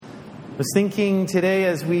I was thinking today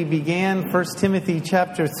as we began 1 Timothy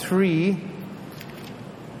chapter 3,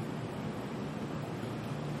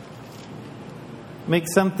 make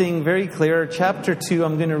something very clear. Chapter 2,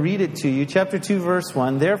 I'm going to read it to you. Chapter 2, verse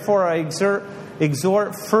 1. Therefore I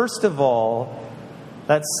exhort first of all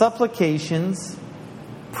that supplications,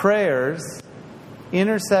 prayers,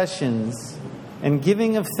 intercessions, and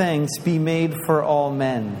giving of thanks be made for all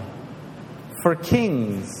men, for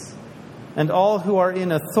kings, and all who are in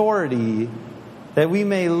authority, that we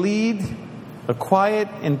may lead a quiet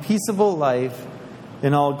and peaceable life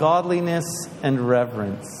in all godliness and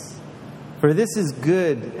reverence. For this is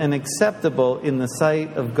good and acceptable in the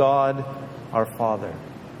sight of God our Father.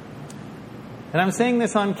 And I'm saying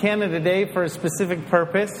this on Canada Day for a specific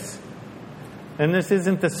purpose. And this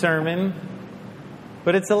isn't the sermon.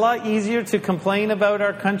 But it's a lot easier to complain about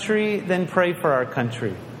our country than pray for our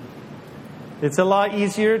country. It's a lot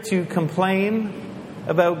easier to complain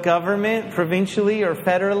about government provincially or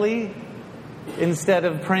federally instead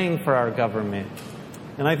of praying for our government.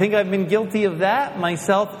 And I think I've been guilty of that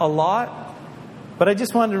myself a lot. But I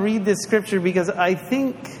just wanted to read this scripture because I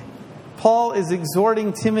think Paul is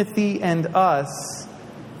exhorting Timothy and us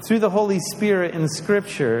through the Holy Spirit in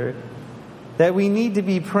Scripture that we need to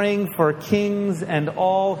be praying for kings and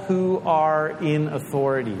all who are in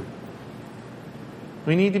authority.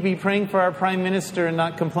 We need to be praying for our Prime Minister and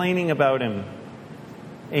not complaining about him.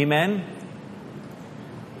 Amen?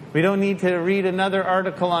 We don't need to read another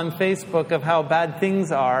article on Facebook of how bad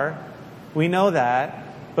things are. We know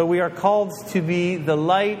that. But we are called to be the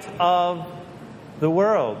light of the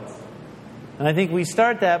world. And I think we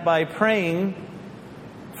start that by praying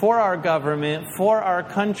for our government, for our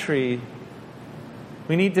country.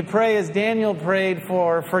 We need to pray as Daniel prayed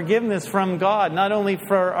for forgiveness from God, not only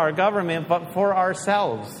for our government, but for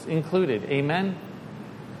ourselves included. Amen?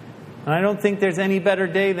 And I don't think there's any better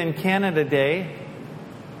day than Canada Day.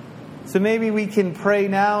 So maybe we can pray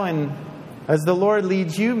now, and as the Lord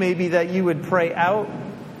leads you, maybe that you would pray out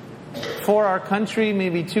for our country.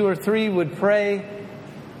 Maybe 2 or 3 would pray.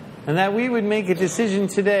 And that we would make a decision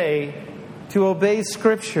today to obey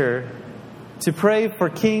Scripture, to pray for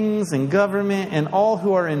kings and government and all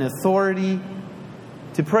who are in authority,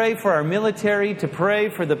 to pray for our military, to pray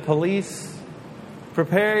for the police,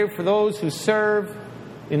 prepare for those who serve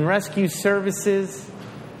in rescue services,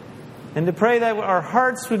 and to pray that our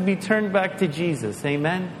hearts would be turned back to Jesus.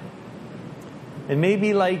 Amen? And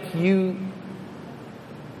maybe like you,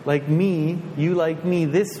 like me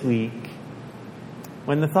this week,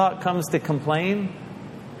 when the thought comes to complain,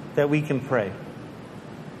 that we can pray.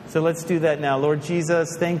 So let's do that now. Lord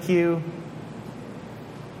Jesus, thank you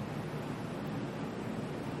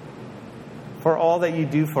for all that you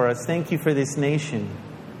do for us. Thank you for this nation.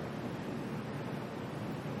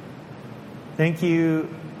 Thank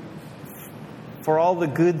you for all the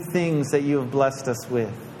good things that you have blessed us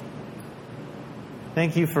with.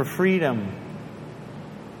 Thank you for freedom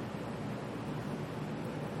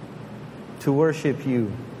to worship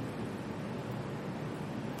you.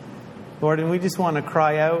 Lord, and we just want to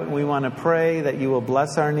cry out, and we want to pray that you will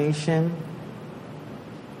bless our nation.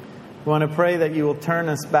 We want to pray that you will turn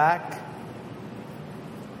us back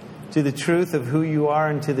to the truth of who you are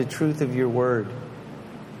and to the truth of your word.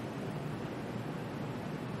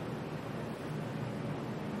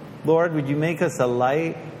 Lord, would you make us a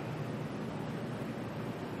light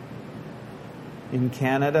in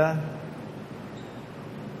Canada?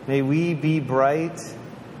 May we be bright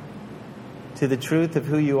to the truth of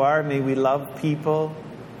who you are. May we love people.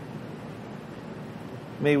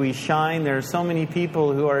 May we shine. There are so many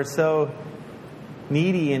people who are so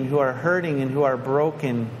needy and who are hurting and who are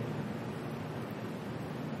broken.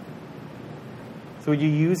 So would you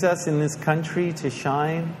use us in this country to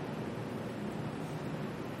shine?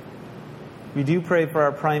 We do pray for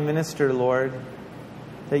our Prime Minister, Lord,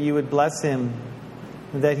 that you would bless him,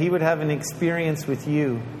 that he would have an experience with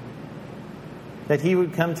you, that he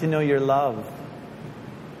would come to know your love.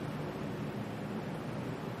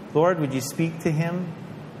 Lord, would you speak to him?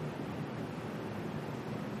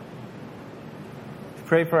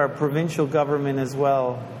 Pray for our provincial government as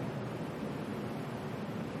well,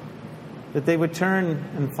 that they would turn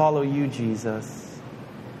and follow you, Jesus.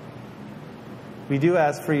 We do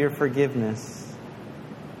ask for your forgiveness.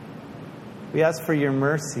 We ask for your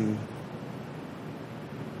mercy.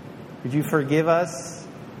 Would you forgive us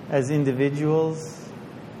as individuals?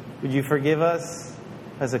 Would you forgive us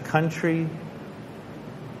as a country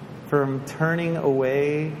from turning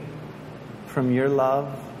away from your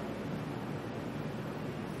love?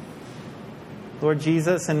 Lord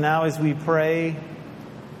Jesus, and now as we pray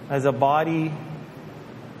as a body,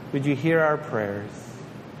 would you hear our prayers?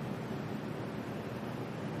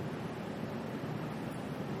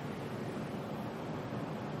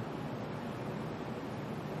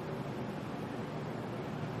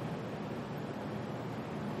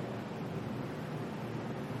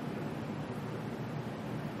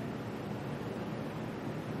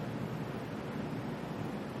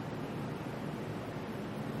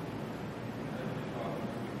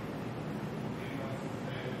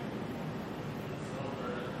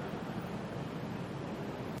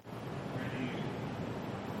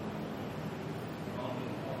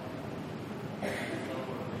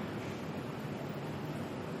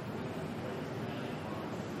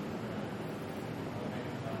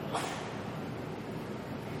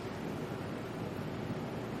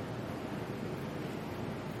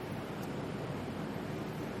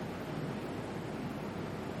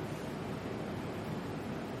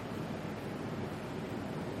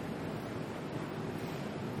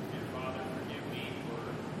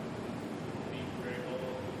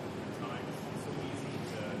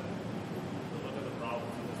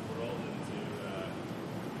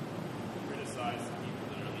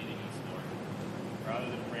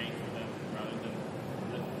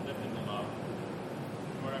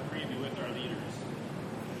 pray be with our leaders.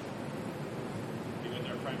 Be with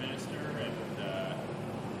our Prime Minister, and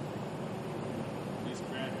please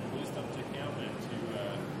grant wisdom to him and to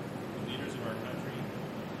the leaders of our country,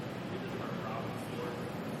 leaders of our province, Lord.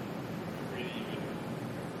 I pray that you would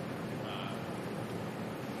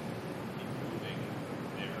keep moving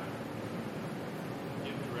there,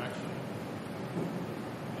 give direction.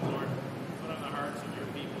 And Lord, put on the hearts of your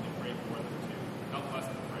people to pray for them too. Help us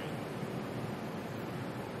to pray.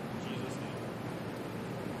 In Jesus' name.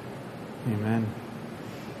 Amen.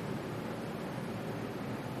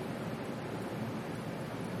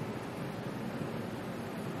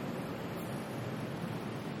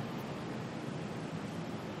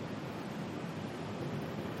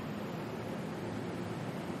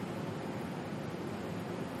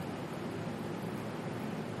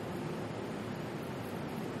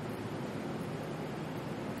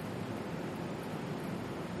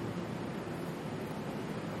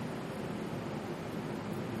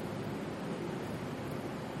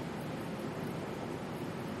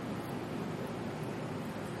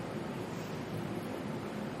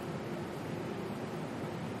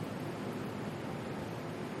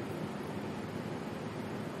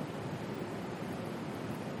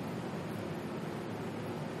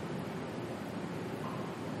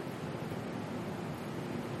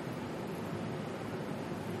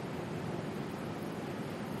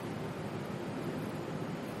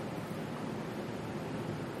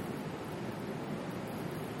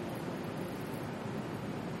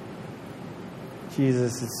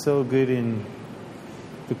 Jesus, it's so good in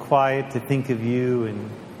the quiet to think of you,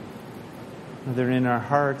 and whether in our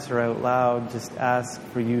hearts or out loud, just ask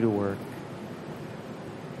for you to work.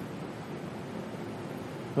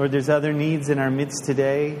 Lord, there's other needs in our midst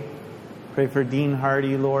today. Pray for Dean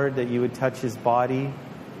Hardy, Lord, that you would touch his body.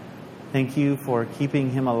 Thank you for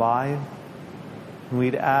keeping him alive. And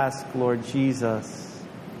we'd ask, Lord Jesus,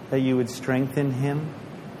 that you would strengthen him.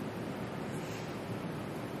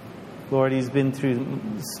 Lord, he's been through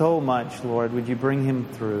so much, Lord. Would you bring him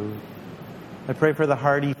through? I pray for the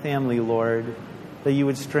Hardy family, Lord, that you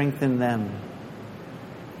would strengthen them.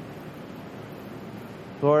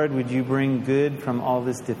 Lord, would you bring good from all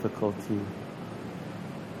this difficulty?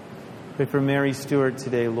 Pray for Mary Stewart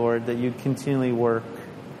today, Lord, that you'd continually work.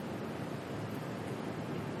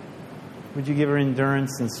 Would you give her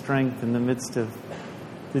endurance and strength in the midst of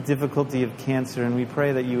the difficulty of cancer? And we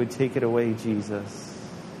pray that you would take it away, Jesus.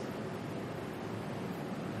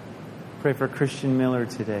 Pray for Christian Miller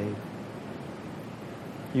today.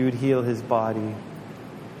 You would heal his body.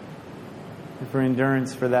 And for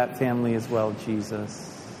endurance for that family as well,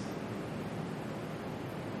 Jesus.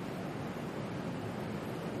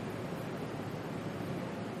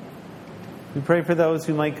 We pray for those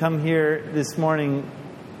who might come here this morning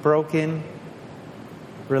broken,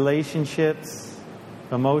 relationships,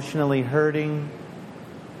 emotionally hurting.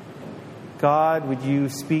 God, would you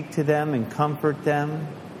speak to them and comfort them?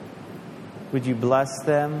 Would you bless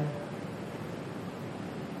them?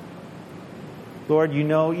 Lord, you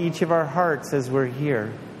know each of our hearts as we're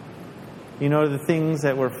here. You know the things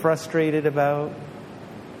that we're frustrated about.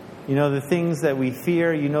 You know the things that we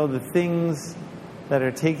fear. You know the things that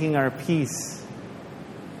are taking our peace.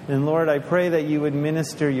 And Lord, I pray that you would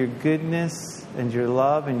minister your goodness and your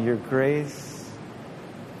love and your grace.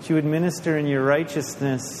 That you would minister in your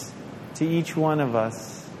righteousness to each one of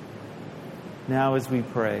us now as we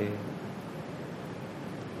pray.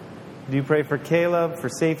 Do you pray for Caleb, for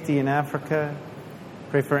safety in Africa?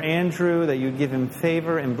 Pray for Andrew, that you give him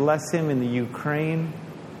favor and bless him in the Ukraine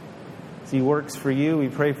as he works for you. We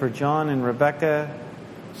pray for John and Rebecca,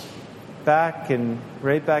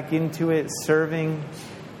 right back into it, serving,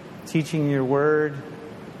 teaching your word,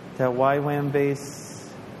 that YWAM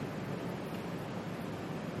base.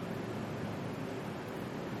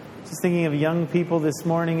 Just thinking of young people this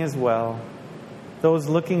morning as well, those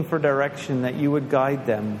looking for direction, that you would guide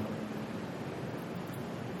them.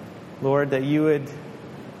 Lord, that you would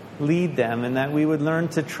lead them and that we would learn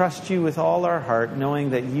to trust you with all our heart, knowing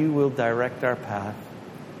that you will direct our path.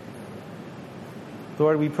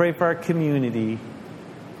 Lord, we pray for our community,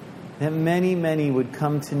 that many, many would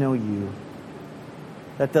come to know you,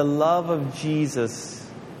 that the love of Jesus,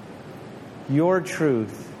 your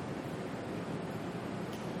truth,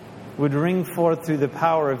 would ring forth through the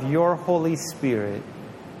power of your Holy Spirit,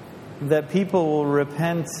 that people will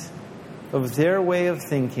repent of their way of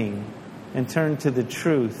thinking and turn to the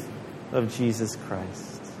truth of Jesus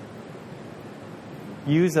Christ.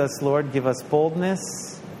 Use us, Lord. Give us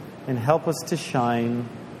boldness and help us to shine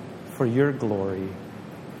for your glory.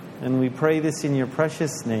 And we pray this in your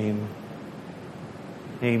precious name.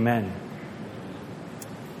 Amen.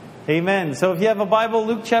 Amen. So if you have a Bible,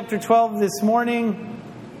 Luke chapter 12 this morning.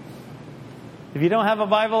 If you don't have a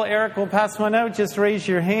Bible, Eric will pass one out. Just raise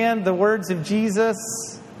your hand. The words of Jesus.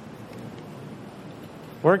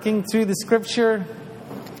 Working through the Scripture.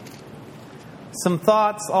 Some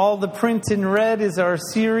thoughts. All the print in red is our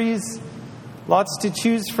series. Lots to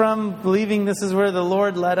choose from. Believing this is where the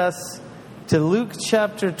Lord led us. To Luke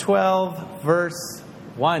chapter 12, verse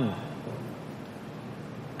 1.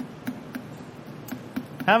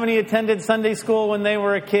 How many attended Sunday school when they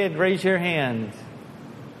were a kid? Raise your hand.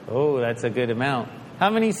 Oh, that's a good amount.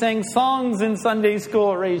 How many sang songs in Sunday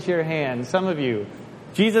school? Raise your hand. Some of you.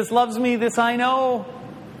 Jesus loves me, this I know,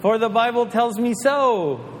 for the Bible tells me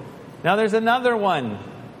so. Now there's another one.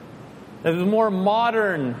 There's a more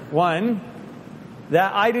modern one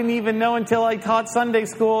that I didn't even know until I taught Sunday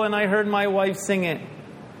school and I heard my wife sing it.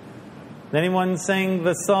 Anyone sang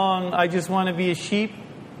the song, I Just Want to Be a Sheep?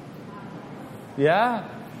 Yeah?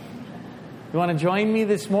 You want to join me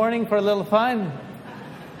this morning for a little fun?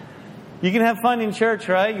 You can have fun in church,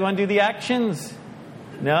 right? You want to do the actions?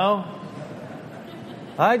 No?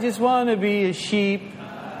 I just want to be a sheep.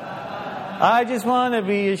 I just want to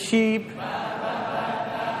be a sheep.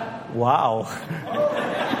 Wow.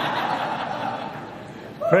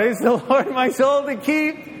 Praise the Lord, my soul to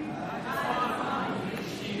keep.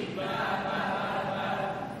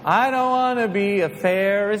 I don't want to be a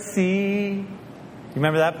Pharisee. You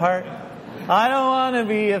remember that part? I don't want to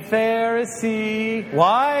be a Pharisee.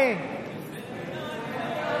 Why?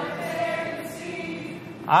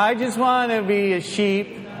 I just want to be a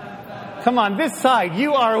sheep. Come on, this side,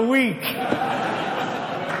 you are weak.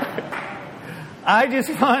 I just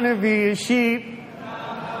want to be a sheep.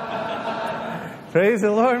 Praise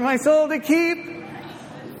the Lord, my soul to keep.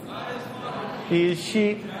 Be a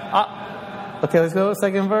sheep. Okay, let's go.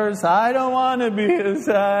 Second verse. I don't want to be a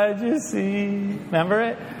Sadducee. Remember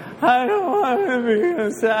it? I don't want to be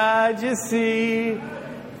a Sadducee.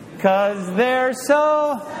 'Cause they're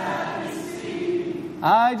so...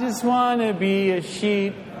 I just want to be a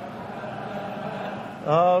sheep.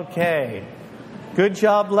 Okay. Good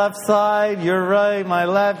job, left side. You're right, my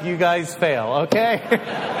left. You guys fail. Okay?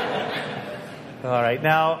 All right.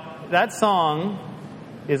 Now, that song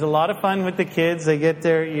is a lot of fun with the kids. They get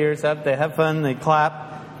their ears up. They have fun. They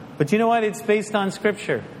clap. But you know what? It's based on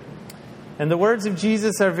Scripture. And the words of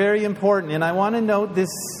Jesus are very important. And I want to note this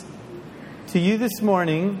to you this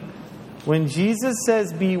morning. When Jesus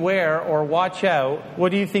says beware or watch out,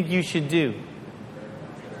 what do you think you should do?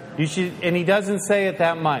 You should, and he doesn't say it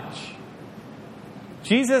that much.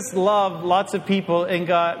 Jesus loved lots of people and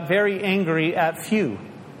got very angry at few.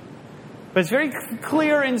 But it's very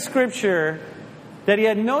clear in Scripture that he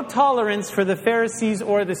had no tolerance for the Pharisees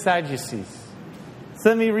or the Sadducees. So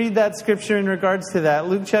let me read that Scripture in regards to that.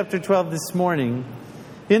 Luke chapter 12 this morning.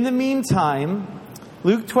 In the meantime,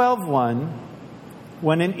 Luke 12:1,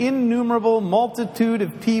 when an innumerable multitude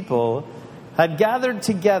of people had gathered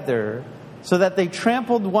together so that they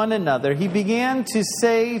trampled one another, he began to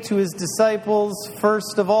say to his disciples,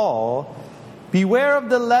 first of all, beware of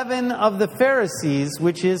the leaven of the Pharisees,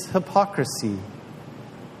 which is hypocrisy.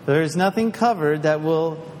 There is nothing covered that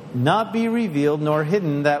will not be revealed, nor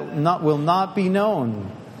hidden that will not be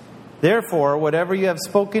known. Therefore, whatever you have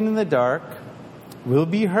spoken in the dark will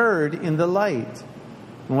be heard in the light.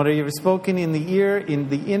 And what you have spoken in the ear in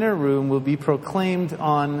the inner room will be proclaimed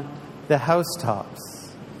on the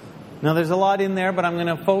housetops. Now there's a lot in there, but I'm going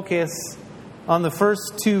to focus on the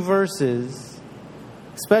first two verses,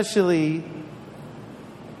 especially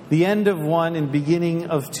the end of 1 and beginning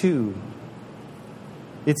of 2.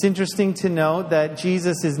 It's interesting to note that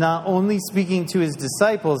Jesus is not only speaking to his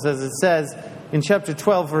disciples, as it says in chapter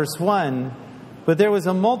 12, verse 1, but there was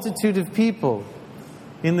a multitude of people.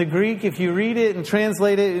 In the Greek, if you read it and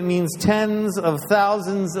translate it, it means tens of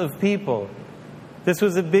thousands of people. This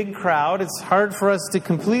was a big crowd. It's hard for us to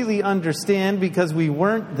completely understand because we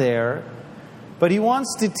weren't there. But he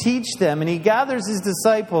wants to teach them, and he gathers his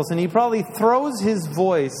disciples, and he probably throws his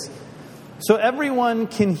voice so everyone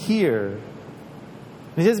can hear.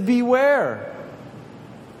 He says, beware.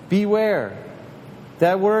 Beware.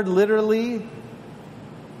 That word literally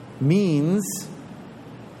means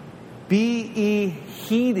be ye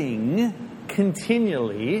heeding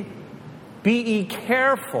continually, be ye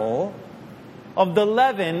careful of the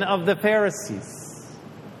leaven of the Pharisees.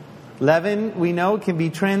 Leaven, we know, can be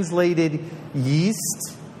translated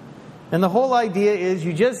yeast. And the whole idea is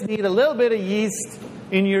you just need a little bit of yeast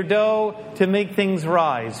in your dough to make things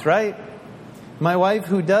rise, right? My wife,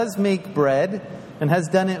 who does make bread and has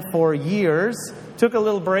done it for years, took a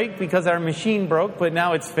little break because our machine broke, but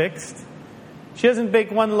now it's fixed. She doesn't bake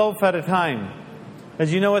one loaf at a time.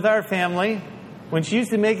 As you know, with our family, when she used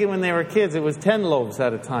to make it when they were kids, it was 10 loaves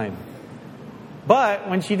at a time. But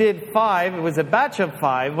when she did 5, it was a batch of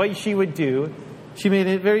 5, what she would do, she made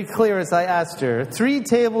it very clear as I asked her, 3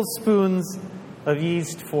 tablespoons of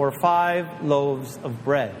yeast for 5 loaves of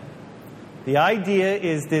bread. The idea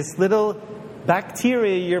is this little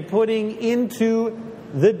bacteria you're putting into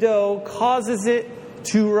the dough causes it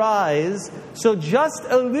to rise. So just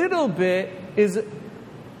a little bit is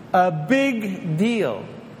a big deal.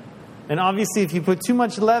 And obviously if you put too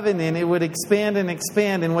much leaven in, it would expand and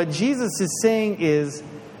expand. And what Jesus is saying is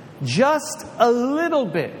just a little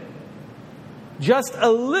bit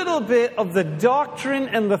of the doctrine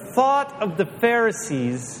and the thought of the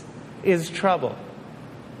Pharisees is trouble.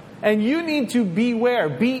 And you need to beware,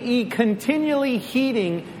 be continually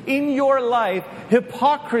heeding in your life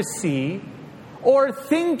hypocrisy or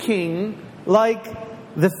thinking like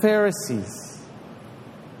the Pharisees.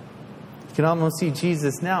 You can almost see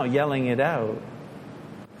Jesus now yelling it out.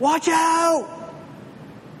 Watch out!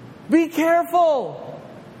 Be careful!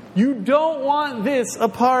 You don't want this a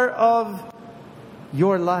part of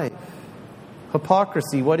your life.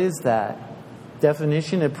 Hypocrisy, what is that?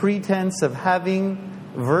 Definition, a pretense of having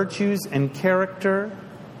virtues and character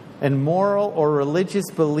and moral or religious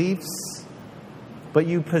beliefs, but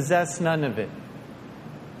you possess none of it.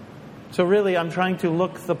 So really, I'm trying to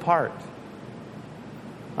look the part.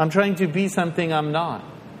 I'm trying to be something I'm not.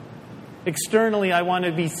 Externally, I want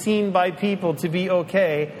to be seen by people to be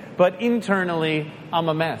okay, but internally, I'm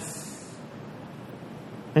a mess.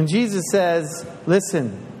 And Jesus says,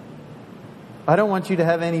 listen, I don't want you to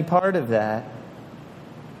have any part of that.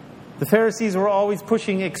 The Pharisees were always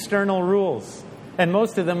pushing external rules, and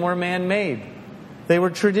most of them were man-made. They were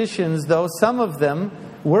traditions, though some of them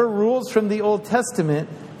were rules from the Old Testament.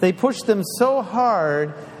 They pushed them so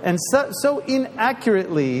hard and so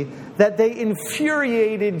inaccurately that they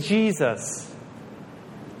infuriated Jesus.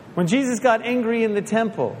 When Jesus got angry in the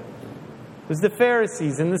temple, it was the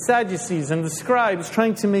Pharisees and the Sadducees and the scribes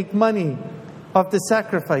trying to make money off the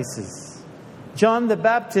sacrifices. John the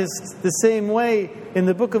Baptist, the same way, in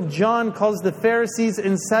the book of John, calls the Pharisees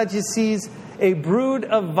and Sadducees a brood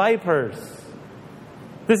of vipers.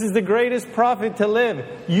 This is the greatest prophet to live.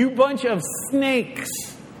 You bunch of snakes.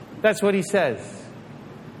 That's what he says.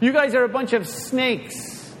 You guys are a bunch of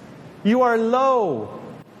snakes. You are low.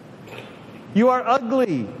 You are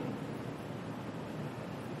ugly.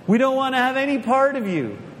 We don't want to have any part of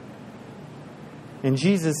you. And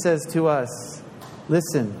Jesus says to us,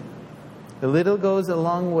 listen, a little goes a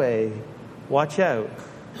long way. Watch out.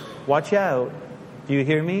 Watch out. Do you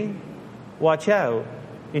hear me? Watch out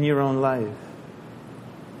in your own life.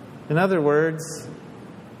 In other words,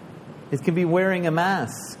 it can be wearing a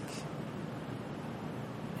mask.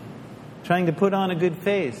 Trying to put on a good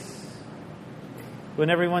face when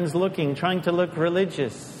everyone's looking, trying to look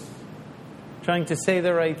religious, trying to say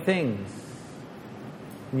the right things.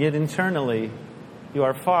 And yet internally, you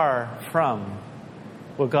are far from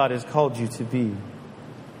what God has called you to be.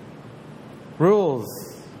 Rules,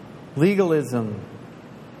 legalism,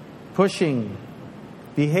 pushing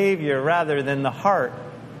behavior rather than the heart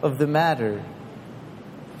of the matter.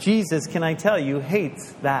 Jesus, can I tell you,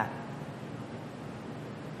 hates that.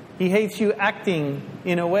 He hates you acting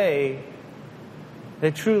in a way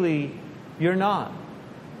that truly you're not.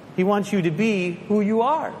 He wants you to be who you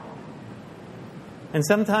are. And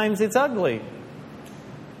sometimes it's ugly.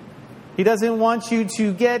 He doesn't want you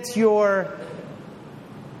to get your,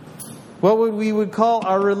 what we would call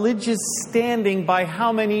our religious standing by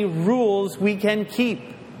how many rules we can keep.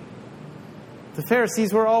 The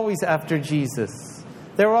Pharisees were always after Jesus.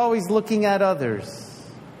 They were always looking at others.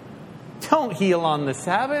 Don't heal on the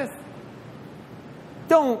Sabbath.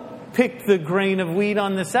 Don't pick the grain of wheat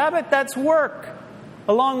on the Sabbath. That's work.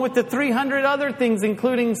 Along with the 300 other things,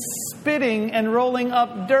 including spitting and rolling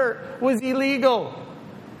up dirt, was illegal.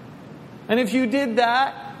 And if you did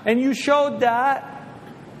that, and you showed that,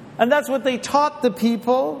 and that's what they taught the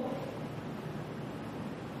people,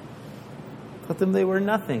 taught them they were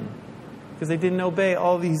nothing, because they didn't obey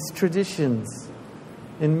all these traditions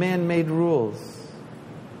and man-made rules.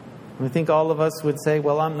 And I think all of us would say,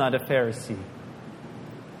 well, I'm not a Pharisee.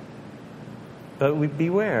 But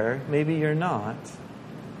beware, maybe you're not.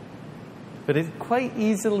 But it quite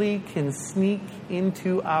easily can sneak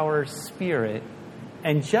into our spirit,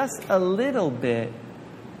 and just a little bit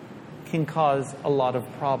can cause a lot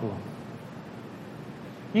of problem.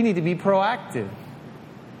 You need to be proactive.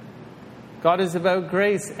 God is about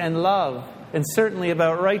grace and love, and certainly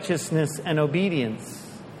about righteousness and obedience.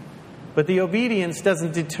 But the obedience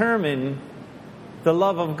doesn't determine the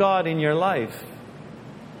love of God in your life.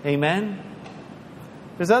 Amen?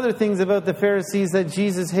 There's other things about the Pharisees that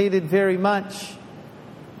Jesus hated very much.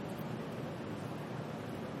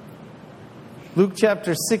 Luke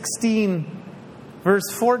chapter 16, verse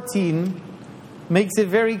 14, makes it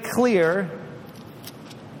very clear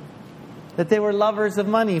that they were lovers of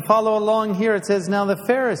money. Follow along here. It says, now the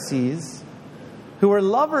Pharisees, who were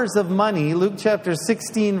lovers of money, Luke chapter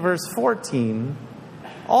 16, verse 14,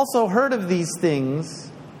 also heard of these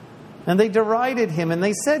things, and they derided him, and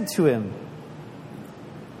they said to him,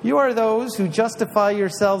 you are those who justify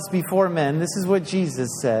yourselves before men. This is what Jesus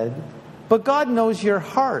said. But God knows your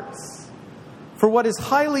hearts. For what is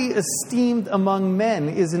highly esteemed among men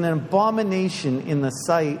is an abomination in the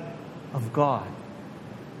sight of God.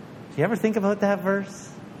 Do you ever think about that verse?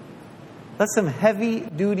 That's some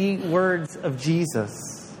heavy-duty words of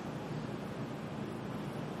Jesus.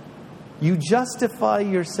 You justify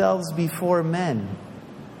yourselves before men,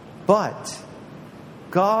 but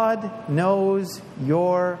God knows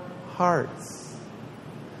your hearts.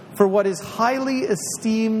 For what is highly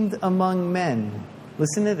esteemed among men,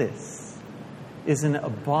 listen to this, is an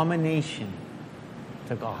abomination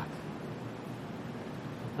to God.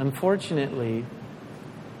 Unfortunately,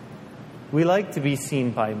 we like to be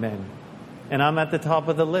seen by men, and I'm at the top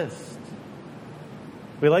of the list.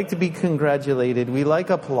 We like to be congratulated. We like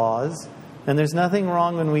applause, and there's nothing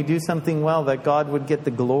wrong when we do something well that God would get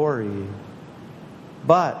the glory.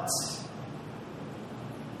 But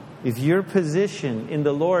if your position in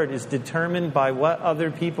the Lord is determined by what other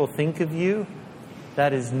people think of you,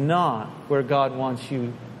 that is not where God wants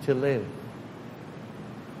you to live.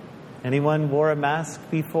 Anyone wore a mask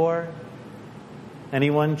before?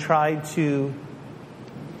 Anyone tried to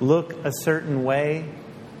look a certain way?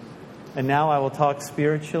 And now I will talk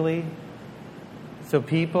spiritually. So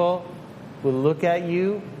people will look at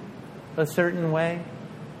you a certain way.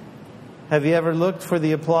 Have you ever looked for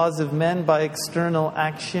the applause of men by external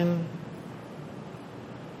action?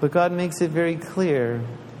 But God makes it very clear.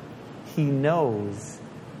 He knows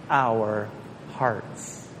our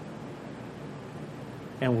hearts.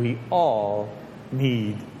 And we all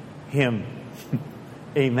need Him.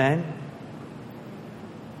 Amen?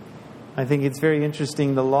 I think it's very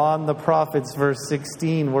interesting. The law and the prophets, verse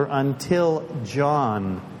 16, were until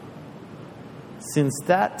John. Since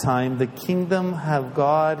that time, the kingdom of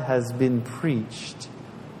God has been preached,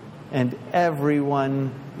 and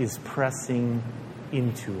everyone is pressing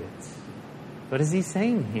into it. What is he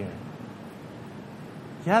saying here?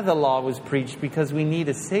 Yeah, the law was preached because we need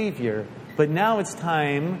a Savior, but now it's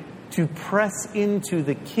time to press into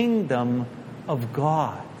the kingdom of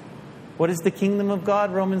God. What is the kingdom of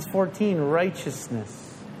God? Romans 14,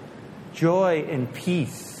 righteousness, joy and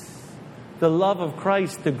peace, the love of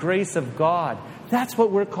Christ, the grace of God. That's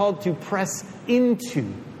what we're called to press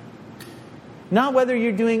into. Not whether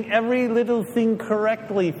you're doing every little thing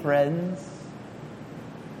correctly, friends.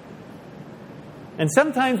 And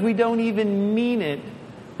sometimes we don't even mean it,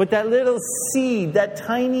 but that little seed, that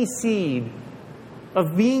tiny seed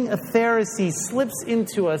of being a Pharisee slips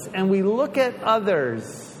into us, and we look at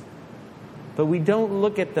others, but we don't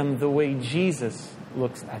look at them the way Jesus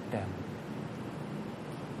looks at them.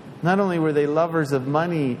 Not only were they lovers of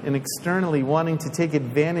money and externally wanting to take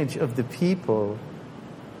advantage of the people,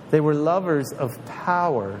 they were lovers of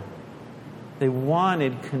power. They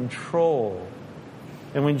wanted control.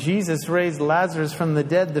 And when Jesus raised Lazarus from the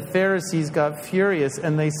dead, the Pharisees got furious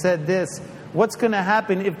and they said this, what's going to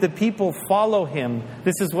happen if the people follow him?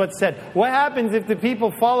 This is what's said. What happens if the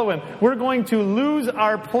people follow him? We're going to lose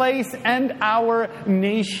our place and our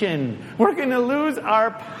nation. We're going to lose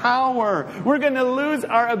our power. We're going to lose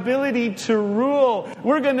our ability to rule.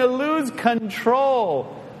 We're going to lose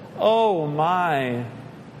control. Oh my. A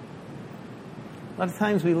lot of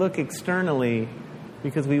times we look externally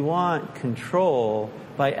because we want control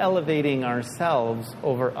by elevating ourselves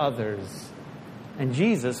over others. And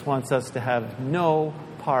Jesus wants us to have no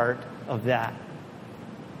part of that.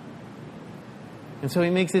 And so he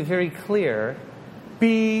makes it very clear,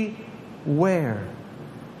 beware.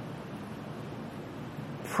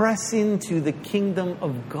 Press into the kingdom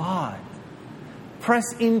of God. Press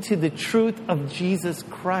into the truth of Jesus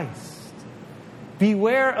Christ.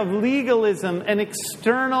 Beware of legalism and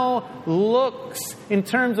external looks in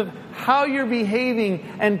terms of how you're behaving,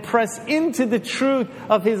 and press into the truth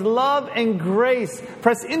of His love and grace.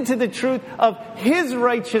 Press into the truth of His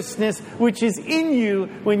righteousness, which is in you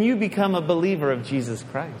when you become a believer of Jesus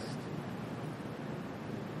Christ.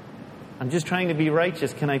 I'm just trying to be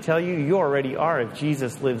righteous. Can I tell you? You already are if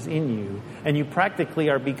Jesus lives in you, and you practically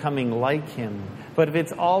are becoming like Him. But if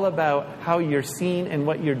it's all about how you're seen and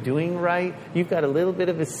what you're doing right, you've got a little bit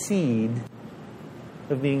of a seed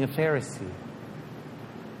of being a Pharisee.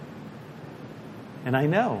 And I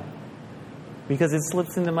know, because it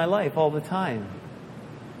slips into my life all the time.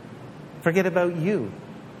 Forget about you.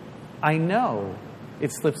 I know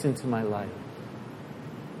it slips into my life.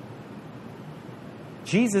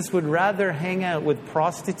 Jesus would rather hang out with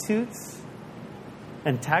prostitutes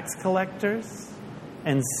and tax collectors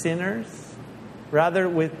and sinners, rather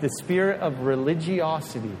with the spirit of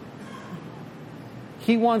religiosity.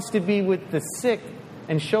 He wants to be with the sick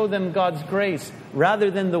and show them God's grace, rather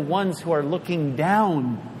than the ones who are looking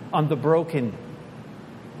down on the broken.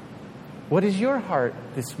 What is your heart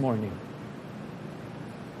this morning?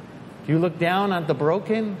 Do you look down on the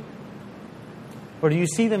broken? Or do you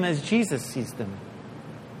see them as Jesus sees them?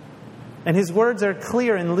 And his words are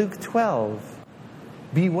clear in Luke 12.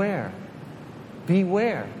 Beware.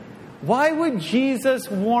 Beware. Why would Jesus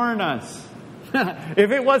warn us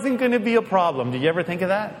if it wasn't going to be a problem? Did you ever think of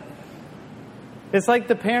that? It's like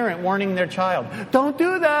the parent warning their child, don't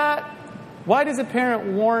do that. Why does a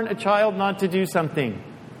parent warn a child not to do something?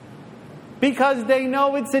 Because they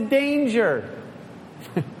know it's a danger.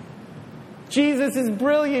 Jesus is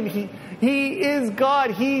brilliant. He is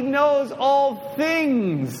God. He knows all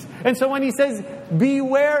things. And so when he says,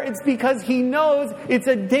 beware, it's because he knows it's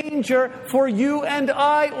a danger for you and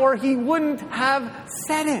I, or he wouldn't have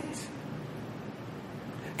said it.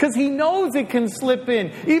 Because he knows it can slip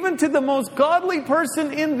in. Even to the most godly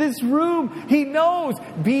person in this room, he knows.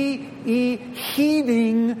 Be ye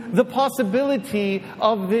heeding the possibility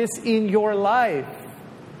of this in your life.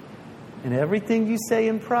 And everything you say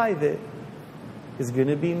in private is going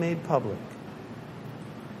to be made public.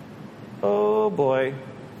 Oh boy.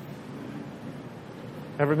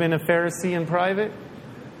 Ever been a Pharisee in private?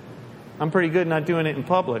 I'm pretty good not doing it in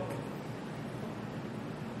public.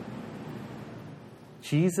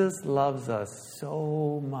 Jesus loves us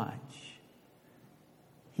so much.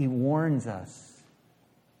 He warns us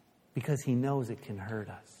because he knows it can hurt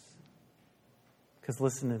us. Because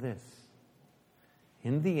listen to this.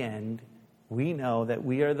 In the end, we know that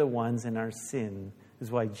we are the ones in our sin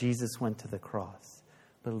is why Jesus went to the cross.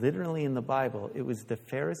 But literally in the Bible, it was the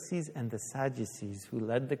Pharisees and the Sadducees who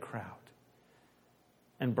led the crowd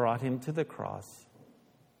and brought him to the cross,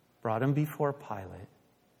 brought him before Pilate,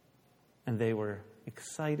 and they were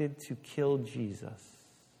excited to kill Jesus.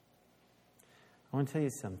 I want to tell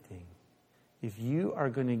you something. If you are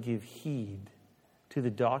going to give heed to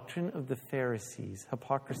the doctrine of the Pharisees,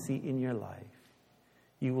 hypocrisy in your life,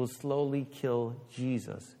 you will slowly kill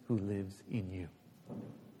Jesus who lives in you.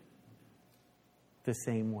 The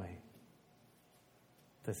same way.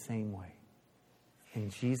 The same way.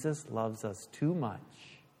 And Jesus loves us too much,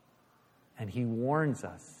 and he warns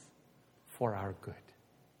us for our good.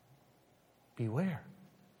 Beware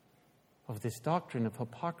of this doctrine of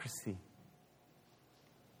hypocrisy.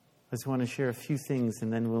 I just want to share a few things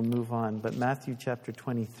and then we'll move on. But Matthew chapter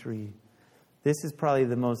 23. This is probably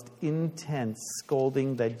the most intense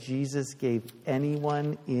scolding that Jesus gave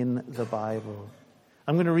anyone in the Bible.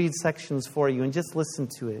 I'm going to read sections for you and just listen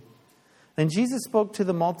to it. And Jesus spoke to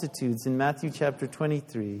the multitudes in Matthew chapter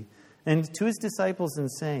 23 and to his disciples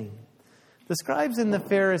and saying, the scribes and the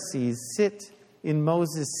Pharisees sit in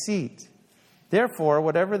Moses' seat. Therefore,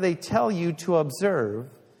 whatever they tell you to observe,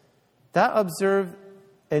 that observe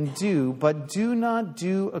and do, but do not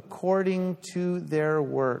do according to their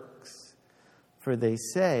works. For they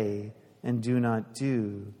say and do not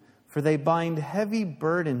do. For they bind heavy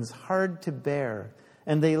burdens hard to bear,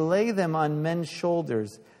 and they lay them on men's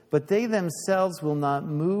shoulders, but they themselves will not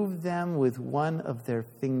move them with one of their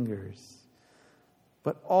fingers.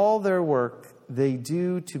 But all their work they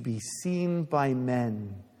do to be seen by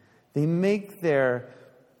men. They make their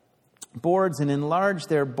boards and enlarge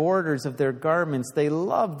their borders of their garments. They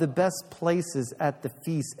love the best places at the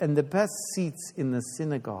feast and the best seats in the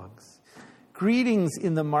synagogues. Greetings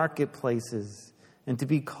in the marketplaces, and to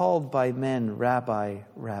be called by men, Rabbi,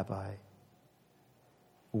 Rabbi.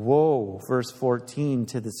 Woe, verse 14,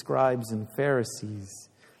 to the scribes and Pharisees,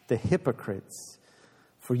 the hypocrites,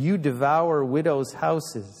 for you devour widows'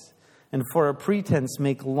 houses, and for a pretense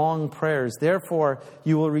make long prayers. Therefore,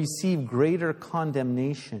 you will receive greater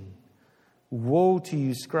condemnation. Woe to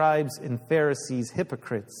you, scribes and Pharisees,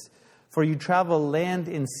 hypocrites, for you travel land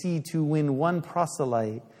and sea to win one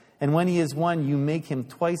proselyte, and when he is won, you make him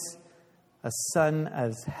twice a son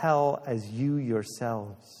as hell as you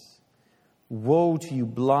yourselves. Woe to you,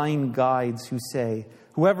 blind guides who say,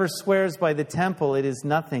 whoever swears by the temple, it is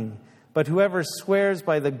nothing. But whoever swears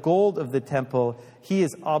by the gold of the temple, he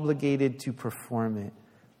is obligated to perform it.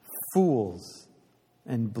 Fools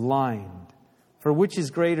and blind. For which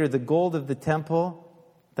is greater, the gold of the temple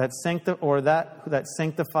that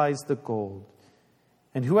sanctifies the gold?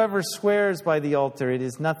 And whoever swears by the altar, it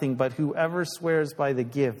is nothing, but whoever swears by the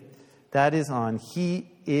gift that is on,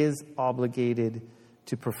 he is obligated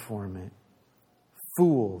to perform it.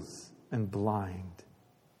 Fools and blind.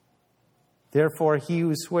 Therefore, he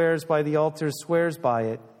who swears by the altar swears by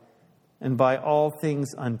it, and by all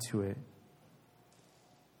things unto it.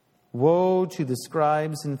 Woe to the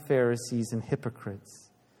scribes and Pharisees and hypocrites,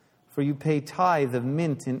 for you pay tithe of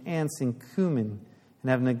mint and ants and cumin,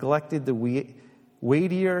 and have neglected the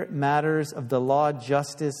weightier matters of the law,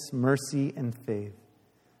 justice, mercy, and faith.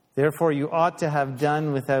 Therefore you ought to have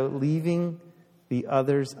done without leaving the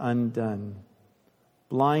others undone.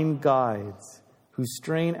 Blind guides who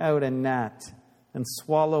strain out a gnat and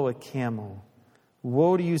swallow a camel.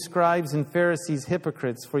 Woe to you, scribes and Pharisees,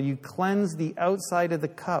 hypocrites, for you cleanse the outside of the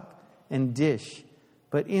cup and dish,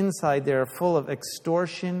 but inside they are full of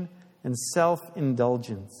extortion and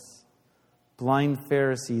self-indulgence. Blind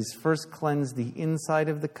Pharisees, first cleanse the inside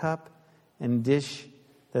of the cup and dish,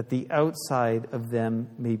 that the outside of them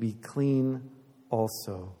may be clean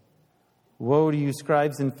also. Woe to you,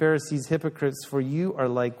 scribes and Pharisees, hypocrites, for you are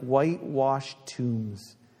like whitewashed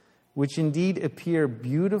tombs, which indeed appear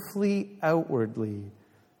beautifully outwardly,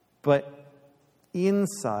 but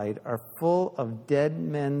inside are full of dead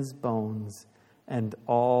men's bones and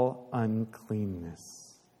all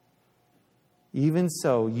uncleanness. Even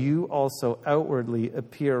so, you also outwardly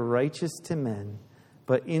appear righteous to men,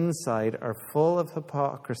 but inside are full of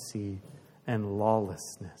hypocrisy and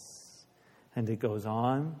lawlessness. And it goes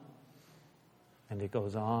on, and it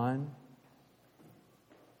goes on.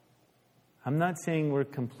 I'm not saying we're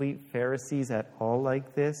complete Pharisees at all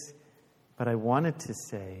like this, but I wanted to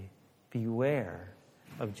say, beware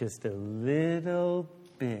of just a little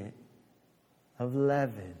bit of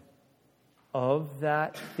leaven, of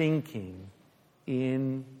that thinking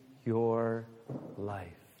in your life.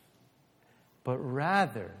 But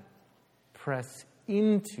rather, press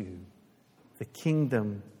into the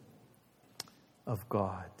kingdom of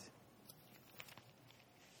God.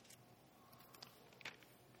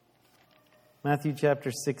 Matthew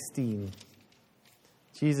chapter 16.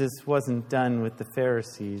 Jesus wasn't done with the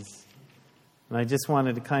Pharisees. And I just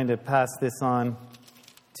wanted to kind of pass this on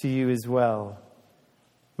to you as well.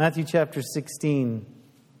 Matthew chapter 16,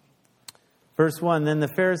 verse 1. Then the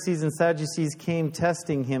Pharisees and Sadducees came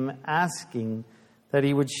testing him, asking that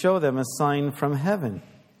he would show them a sign from heaven.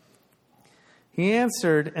 He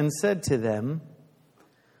answered and said to them,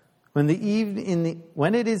 when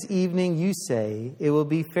it is evening, you say, it will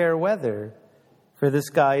be fair weather, for the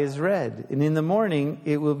sky is red. And in the morning,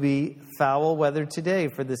 it will be foul weather today,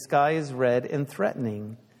 for the sky is red and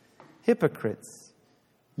threatening. Hypocrites,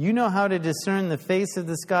 you know how to discern the face of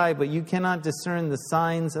the sky, but you cannot discern the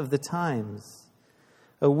signs of the times.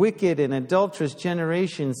 A wicked and adulterous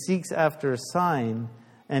generation seeks after a sign,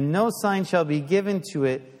 and no sign shall be given to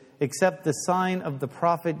it except the sign of the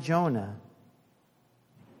prophet Jonah.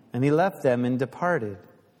 And he left them and departed.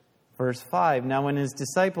 Verse 5, now when his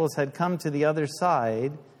disciples had come to the other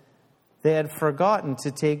side, they had forgotten to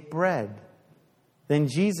take bread. Then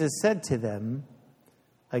Jesus said to them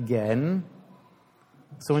again,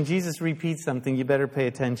 so when Jesus repeats something, you better pay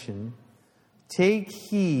attention. Take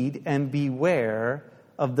heed and beware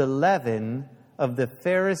of the leaven of the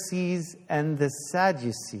Pharisees and the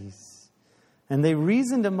Sadducees. And they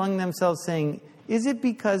reasoned among themselves, saying, is it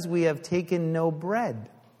because we have taken no bread?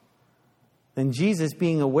 Then Jesus,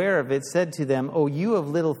 being aware of it, said to them, O you of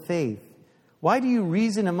little faith, why do you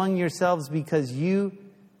reason among yourselves because you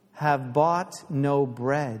have bought no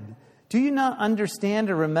bread? Do you not understand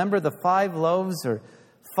or remember the 5 loaves or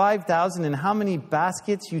 5,000 and how many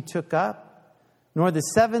baskets you took up? Nor the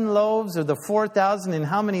 7 loaves or the 4,000 and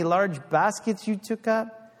how many large baskets you took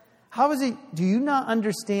up? How is it, do you not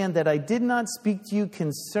understand that I did not speak to you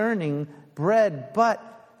concerning bread,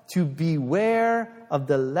 but to beware of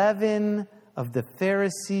the leaven of the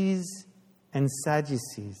Pharisees and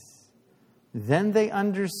Sadducees? Then they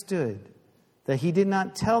understood that he did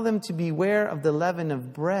not tell them to beware of the leaven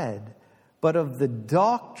of bread, but of the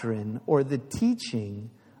doctrine or the teaching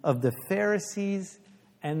of the Pharisees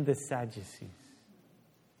and the Sadducees.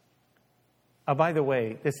 Oh, by the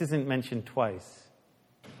way, this isn't mentioned twice.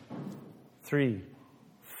 3,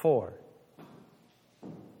 4.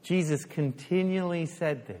 Jesus continually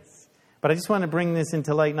said this. But I just want to bring this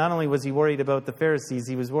into light. Not only was he worried about the Pharisees,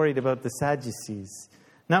 he was worried about the Sadducees.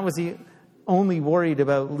 Not was he only worried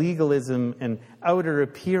about legalism and outer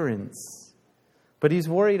appearance, but he's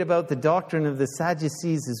worried about the doctrine of the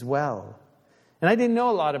Sadducees as well. And I didn't know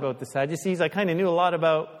a lot about the Sadducees. I kind of knew a lot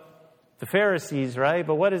about the Pharisees, right?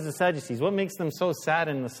 But what is the Sadducees? What makes them so sad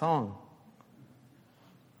in the song?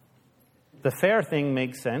 the fair thing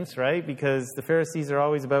makes sense, right? Because the Pharisees are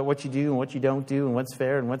always about what you do and what you don't do and what's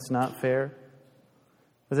fair and what's not fair.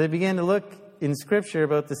 As I began to look in Scripture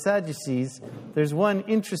about the Sadducees, there's one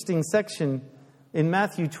interesting section in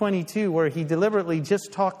Matthew 22 where he deliberately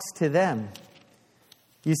just talks to them.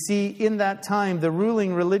 You see, in that time, the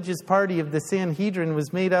ruling religious party of the Sanhedrin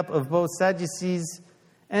was made up of both Sadducees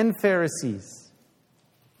and Pharisees.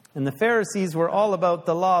 And the Pharisees were all about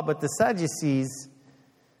the law, but the Sadducees,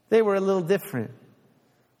 they were a little different.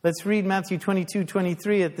 Let's read Matthew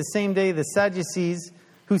 22:23. At the same day, the Sadducees,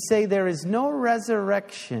 who say there is no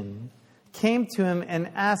resurrection, came to him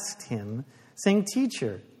and asked him, saying,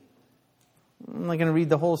 Teacher, I'm not going to read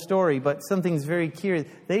the whole story, but something's very clear.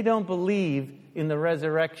 They don't believe in the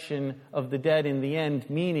resurrection of the dead in the end,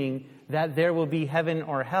 meaning that there will be heaven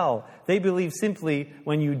or hell. They believe simply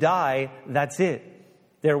when you die, that's it.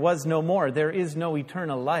 There was no more. There is no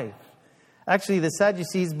eternal life. Actually, the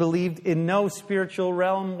Sadducees believed in no spiritual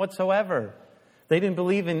realm whatsoever. They didn't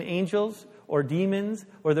believe in angels or demons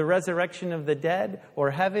or the resurrection of the dead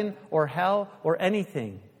or heaven or hell or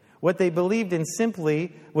anything. What they believed in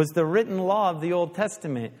simply was the written law of the Old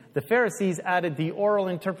Testament. The Pharisees added the oral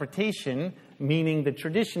interpretation, meaning the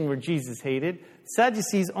tradition where Jesus hated.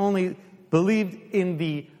 Sadducees only believed in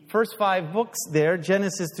the first 5 books there,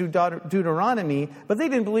 Genesis through Deuteronomy, but they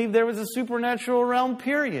didn't believe there was a supernatural realm,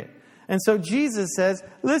 period. And so Jesus says,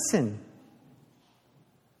 listen,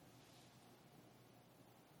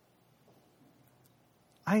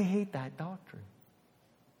 I hate that doctrine.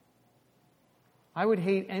 I would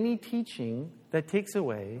hate any teaching that takes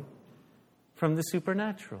away from the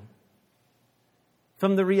supernatural,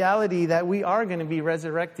 from the reality that we are going to be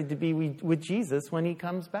resurrected to be with Jesus when he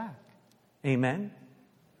comes back. Amen?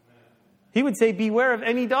 He would say, beware of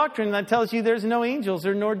any doctrine that tells you there's no angels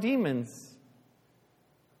or nor demons.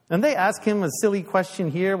 And they ask him a silly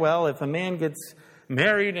question here. Well, if a man gets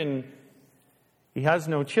married and he has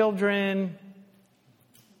no children,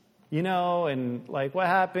 and what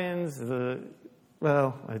happens?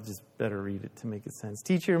 Well, I just better read it to make it sense.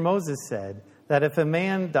 Teacher, Moses said that if a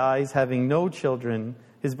man dies having no children,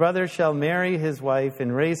 his brother shall marry his wife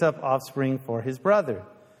and raise up offspring for his brother.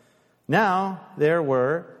 Now, there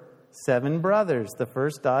were 7 brothers. The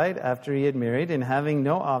first died after he had married, and having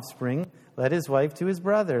no offspring, led his wife to his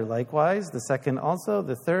brother. Likewise, the second also,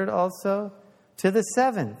 the third also, to the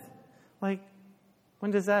 7th.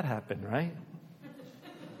 When does that happen, right?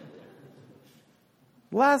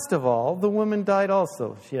 Last of all, the woman died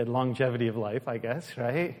also. She had longevity of life, I guess,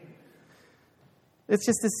 right? It's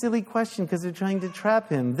just a silly question because they're trying to trap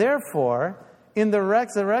him. Therefore, in the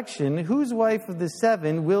resurrection, whose wife of the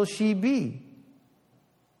 7 will she be?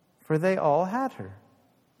 For they all had her.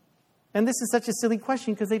 And this is such a silly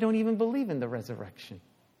question because they don't even believe in the resurrection.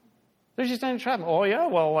 They're just trying to trap him. Oh, yeah,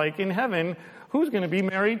 well, in heaven, who's going to be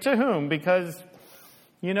married to whom? Because,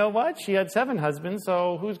 you know what? She had 7 husbands,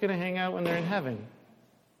 so who's going to hang out when they're in heaven?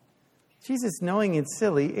 Jesus, knowing it's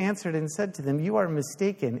silly, answered and said to them, you are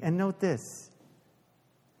mistaken. And note this,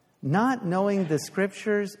 not knowing the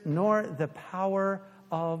Scriptures nor the power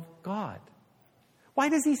of God. Why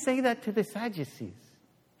does he say that to the Sadducees?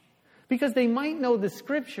 Because they might know the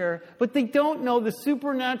Scripture, but they don't know the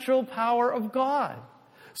supernatural power of God.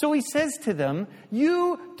 So he says to them,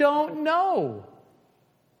 you don't know.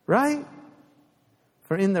 Right?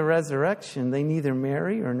 For in the resurrection, they neither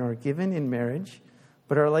marry or nor given in marriage,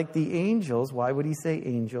 but are like the angels. Why would he say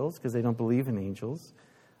angels? Because they don't believe in angels.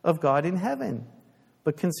 Of God in heaven.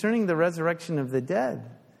 But concerning the resurrection of the dead,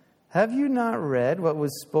 have you not read what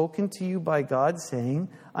was spoken to you by God, saying,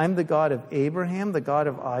 I'm the God of Abraham, the God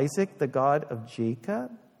of Isaac, the God of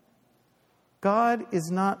Jacob? God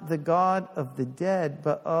is not the God of the dead,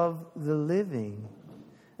 but of the living.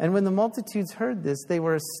 And when the multitudes heard this, they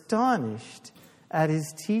were astonished at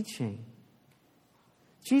his teaching.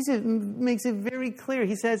 Jesus makes it very clear.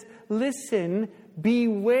 He says, listen,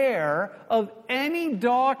 beware of any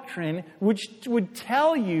doctrine which would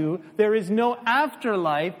tell you there is no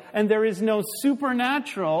afterlife and there is no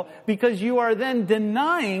supernatural, because you are then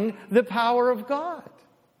denying the power of God.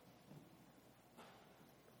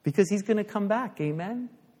 Because he's going to come back, amen?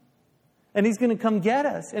 And he's going to come get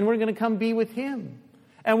us, and we're going to come be with him.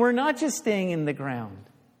 And we're not just staying in the ground.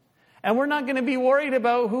 And we're not going to be worried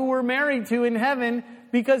about who we're married to in heaven,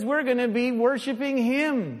 because we're going to be worshiping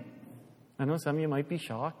him. I know some of you might be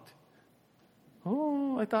shocked.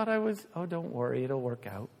 Oh, I thought I was... Oh, don't worry, it'll work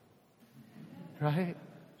out. Right?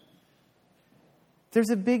 There's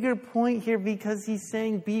a bigger point here because he's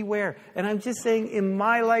saying beware. And I'm just saying in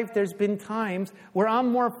my life there's been times where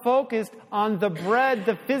I'm more focused on the bread,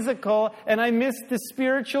 the physical, and I miss the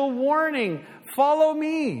spiritual warning. Follow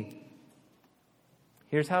me.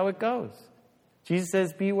 Here's how it goes. Jesus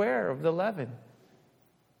says, beware of the leaven.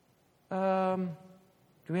 Do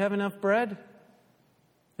we have enough bread?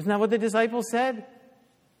 Isn't that what the disciples said?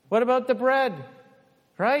 What about the bread?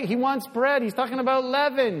 Right? He wants bread. He's talking about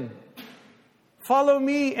leaven. Follow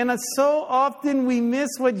me. And so often we miss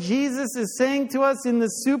what Jesus is saying to us in the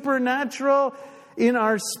supernatural, in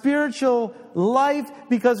our spiritual life,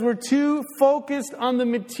 because we're too focused on the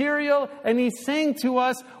material. And He's saying to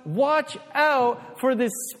us, watch out for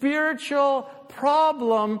this spiritual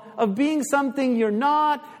problem of being something you're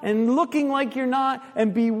not and looking like you're not.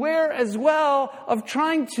 And beware as well of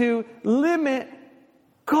trying to limit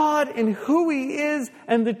God and who He is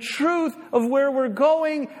and the truth of where we're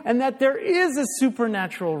going, and that there is a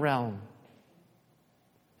supernatural realm.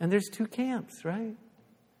 And there's two camps, right?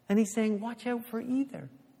 And He's saying, watch out for either.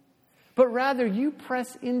 But rather, you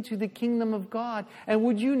press into the kingdom of God. And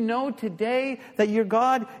would you know today that your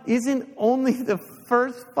God isn't only the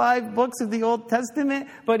first 5 books of the Old Testament,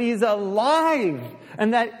 but He's alive.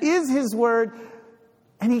 And that is His word.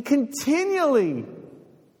 And He continually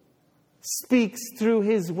speaks through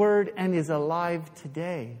His word and is alive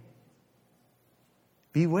today.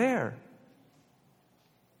 Beware.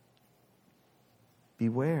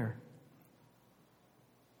 Beware.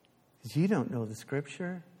 Because you don't know the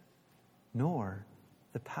Scripture, nor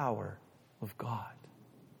the power of God.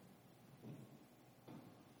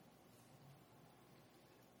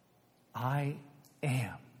 I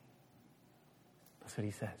am. That's what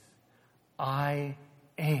He says. I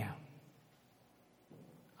am.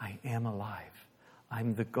 I am alive.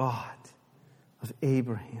 I'm the God of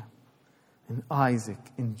Abraham and Isaac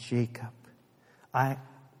and Jacob. I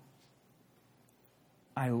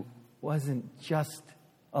wasn't just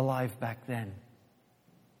alive back then.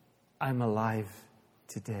 I'm alive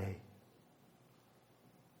today.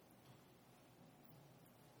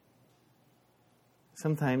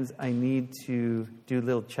 Sometimes I need to do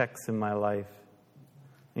little checks in my life.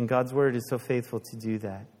 And God's Word is so faithful to do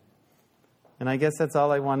that. And I guess that's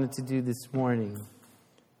all I wanted to do this morning.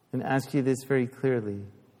 And ask you this very clearly.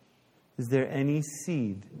 Is there any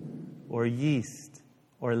seed or yeast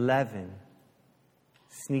or leaven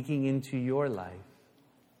sneaking into your life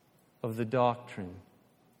of the doctrine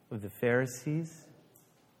of the Pharisees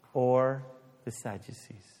or the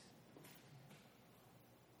Sadducees?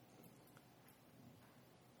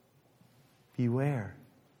 Beware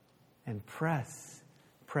and press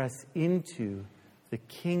into the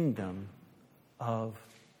kingdom of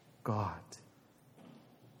God.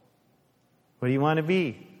 What do you want to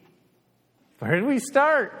be? Where do we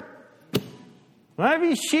start? We want to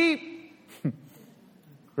be sheep.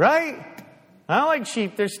 Right? I don't like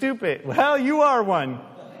sheep. They're stupid. Well, you are one.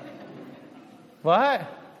 What?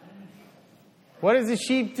 What does a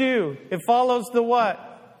sheep do? It follows the what?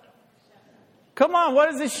 Come on, what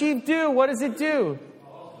does a sheep do? What does it do?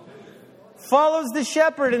 Follows the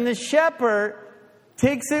shepherd, and the shepherd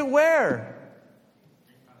takes it where?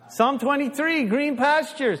 Psalm 23, green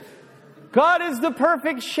pastures. God is the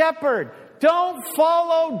perfect shepherd. Don't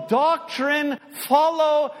follow doctrine,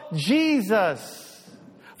 follow Jesus.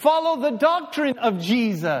 Follow the doctrine of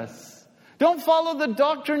Jesus. Don't follow the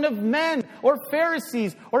doctrine of men or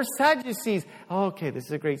Pharisees or Sadducees. Okay, this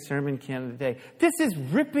is a great sermon can today. This is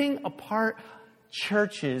ripping apart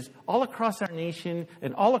churches all across our nation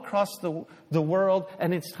and all across the world.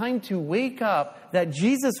 And it's time to wake up that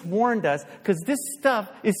Jesus warned us, because this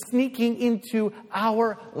stuff is sneaking into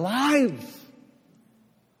our lives.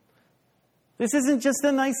 This isn't just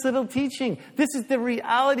a nice little teaching. This is the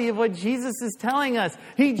reality of what Jesus is telling us.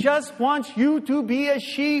 He just wants you to be a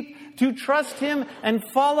sheep, to trust Him and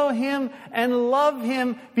follow Him and love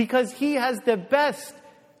Him, because He has the best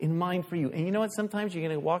in mind for you. And you know what? Sometimes you're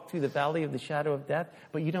going to walk through the valley of the shadow of death,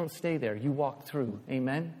 but you don't stay there. You walk through.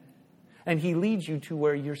 Amen? And He leads you to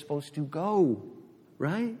where you're supposed to go.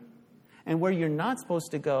 Right? And where you're not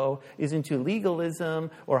supposed to go is into legalism,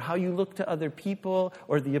 or how you look to other people,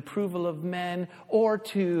 or the approval of men, or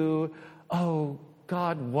to, oh,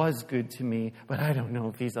 God was good to me, but I don't know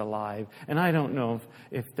if He's alive. And I don't know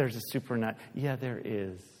if there's a supernatural. Yeah, there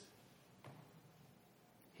is.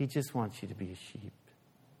 He just wants you to be a sheep.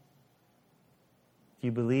 Do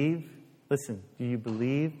you believe? Listen, do you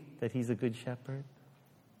believe that He's a good shepherd?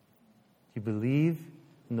 Do you believe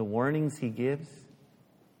in the warnings He gives?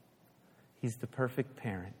 He's the perfect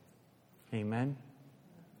parent. Amen?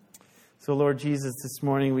 So, Lord Jesus, this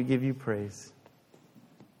morning we give You praise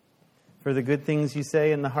for the good things You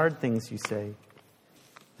say and the hard things You say.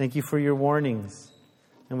 Thank You for Your warnings.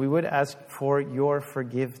 And we would ask for Your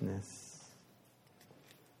forgiveness.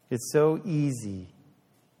 It's so easy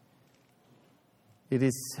It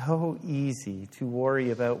is so easy to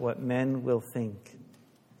worry about what men will think.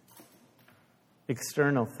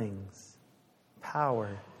 External things,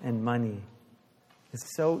 power and money.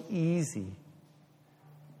 It's so easy.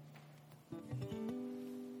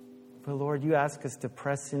 But Lord, you ask us to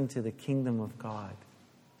press into the kingdom of God,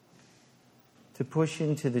 to push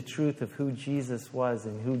into the truth of who Jesus was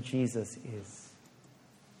and who Jesus is,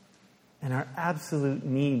 and our absolute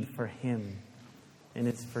need for him and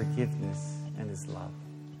his forgiveness and his love.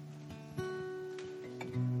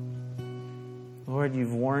 Lord,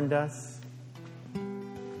 you've warned us.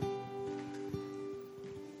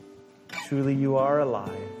 Truly you are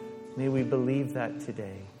alive. May we believe that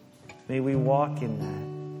today. May we walk in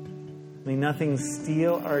that. May nothing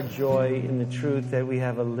steal our joy in the truth that we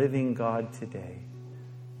have a living God today.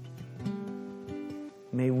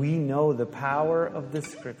 May we know the power of the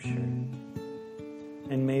Scripture,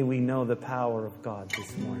 and may we know the power of God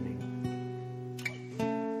this morning.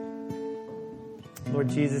 Lord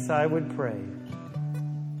Jesus, I would pray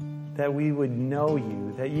that we would know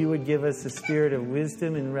you, that you would give us a spirit of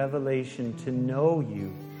wisdom and revelation to know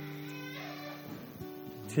you,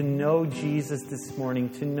 to know Jesus this morning,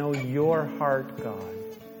 to know your heart, God.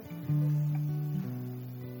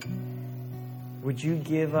 Would you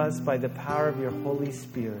give us, by the power of your Holy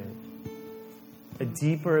Spirit, a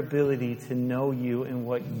deeper ability to know you and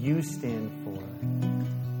what you stand for,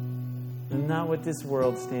 and not what this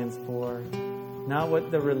world stands for, not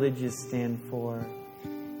what the religious stand for,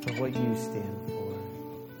 but what you stand for.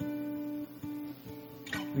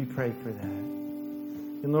 We pray for that.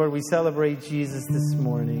 And Lord, we celebrate Jesus this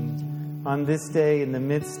morning. On this day, in the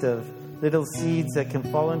midst of little seeds that can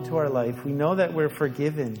fall into our life, we know that we're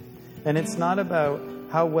forgiven. And it's not about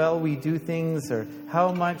how well we do things or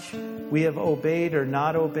how much we have obeyed or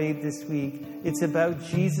not obeyed this week. It's about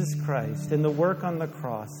Jesus Christ and the work on the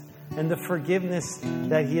cross and the forgiveness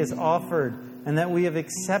that he has offered, and that we have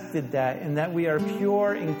accepted that, and that we are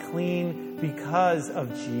pure and clean because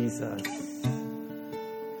of Jesus.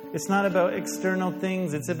 It's not about external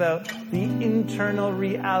things. It's about the internal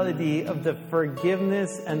reality of the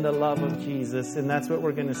forgiveness and the love of Jesus. And that's what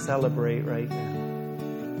we're going to celebrate right now.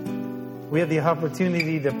 We have the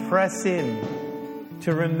opportunity to press in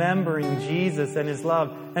to remembering Jesus and his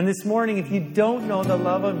love. And this morning, if you don't know the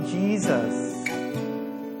love of Jesus,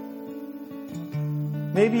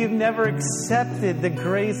 maybe you've never accepted the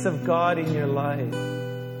grace of God in your life.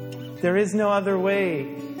 There is no other way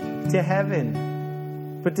to heaven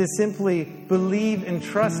but to simply believe and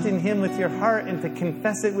trust in him with your heart and to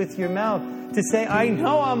confess it with your mouth. To say, I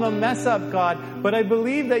know I'm a mess up, God, but I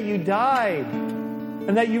believe that you died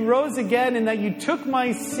and that you rose again and that you took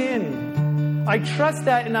my sin. I trust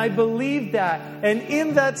that and I believe that. And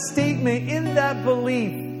in that statement, in that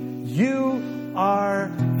belief, you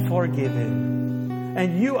are forgiven.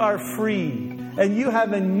 And you are free. And you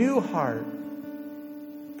have a new heart.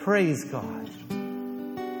 Praise God.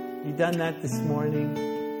 You done that this morning?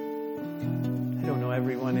 I don't know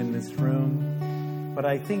everyone in this room, but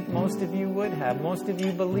I think most of you would have. Most of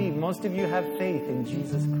you believe. Most of you have faith in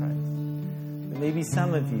Jesus Christ. And maybe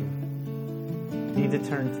some of you need to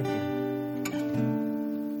turn to him.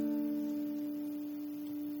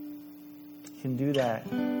 You can do that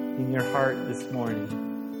in your heart this morning.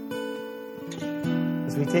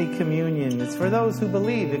 As we take communion, it's for those who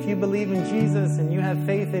believe. If you believe in Jesus and you have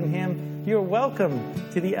faith in him, you're welcome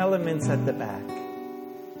to the elements at the back.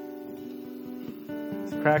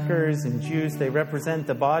 It's crackers and juice, they represent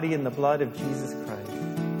the body and the blood of Jesus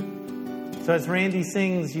Christ. So as Randy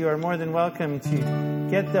sings, you are more than welcome to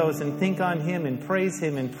get those and think on him and praise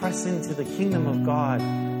him and press into the kingdom of God,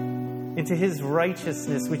 into his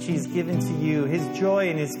righteousness which he's given to you, his joy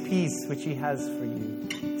and his peace which he has for you,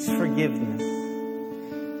 his forgiveness.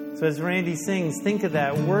 So as Randy sings, think of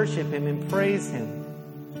that, worship him and praise him.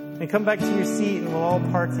 And come back to your seat and we'll all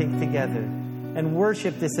partake together and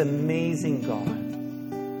worship this amazing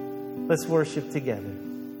God. Let's worship together.